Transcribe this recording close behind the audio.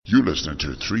You listening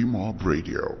to 3 Mob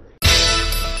Radio.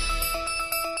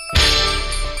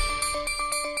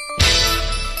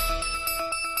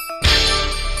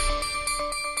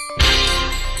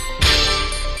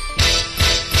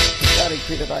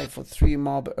 For 3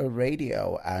 Mob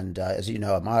Radio, and as you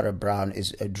know, Amara Brown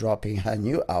is dropping her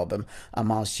new album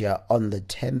Amasia on the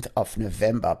 10th of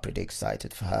November. Pretty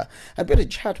excited for her. I had a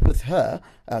chat with her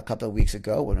a couple of weeks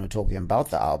ago when we were talking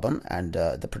about the album and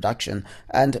the production,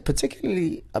 and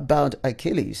particularly about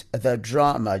Achilles, the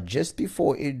drama just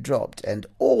before it dropped, and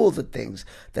all the things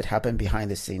that happened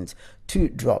behind the scenes to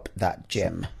drop that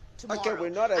gem. Tomorrow. Okay, we're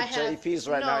not at JP's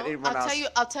right now.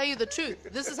 I'll tell you the truth.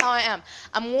 This is how I am.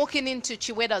 I'm walking into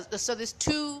Chiweda's. So there's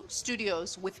 2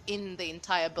 studios within the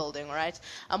entire building, right?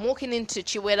 I'm walking into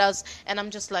Chiweda's and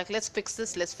I'm just like, let's fix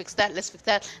this, let's fix that, let's fix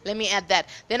that. Let me add that.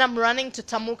 Then I'm running to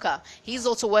Tamuka. He's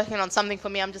also working on something for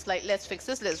me. I'm just like, let's fix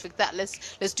this, let's fix that,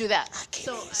 let's do that.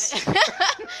 Achilles. So,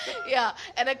 yeah.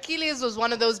 And Achilles was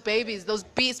one of those babies, those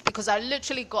beasts, because I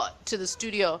literally got to the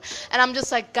studio and I'm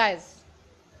just like, guys,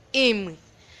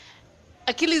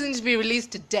 Achilles needs to be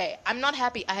released today. I'm not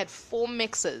happy. I had 4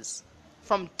 mixes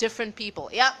from different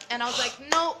people. Yeah. And I was like,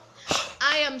 no,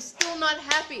 I am still not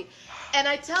happy. And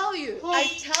I tell you,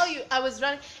 I was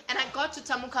running and I got to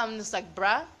Tamuka. I'm just like,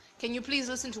 bruh, can you please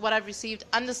listen to what I've received?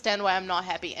 Understand why I'm not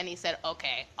happy. And he said,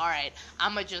 okay, all right,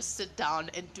 I'm going to just sit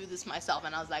down and do this myself.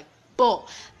 And I was like, bull.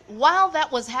 While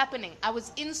that was happening, I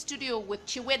was in studio with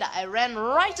Chiweda. I ran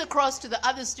right across to the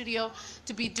other studio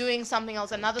to be doing something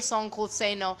else, another song called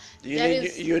Say No. That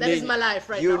is my life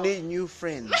right now. You need new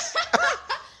friends.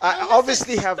 I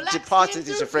obviously have departed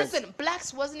as your friends. Listen,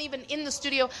 Blacks wasn't even in the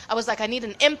studio. I was like, I need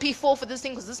an MP4 for this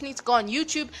thing because this needs to go on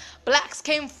YouTube. Blacks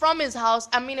came from his house.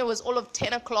 I mean, it was all of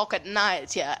 10 o'clock at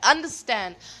night. Yeah,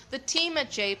 understand. The team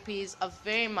at JP's are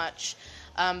very much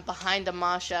behind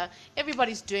Amasia.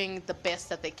 Everybody's doing the best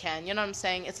that they can. You know what I'm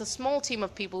saying? It's a small team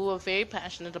of people who are very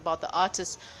passionate about the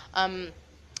artists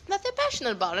that they're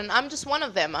passionate about, and I'm just one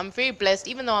of them. I'm very blessed.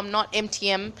 Even though I'm not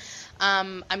MTM,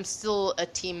 I'm still a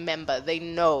team member. They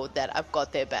know that I've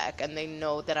got their back, and they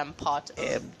know that I'm part of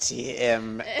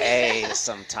MTMA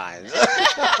sometimes.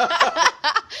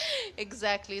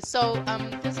 Exactly. So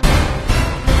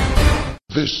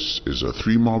This is a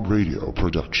 3 Mob Radio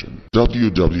production.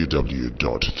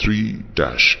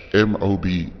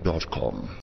 www.3-mob.com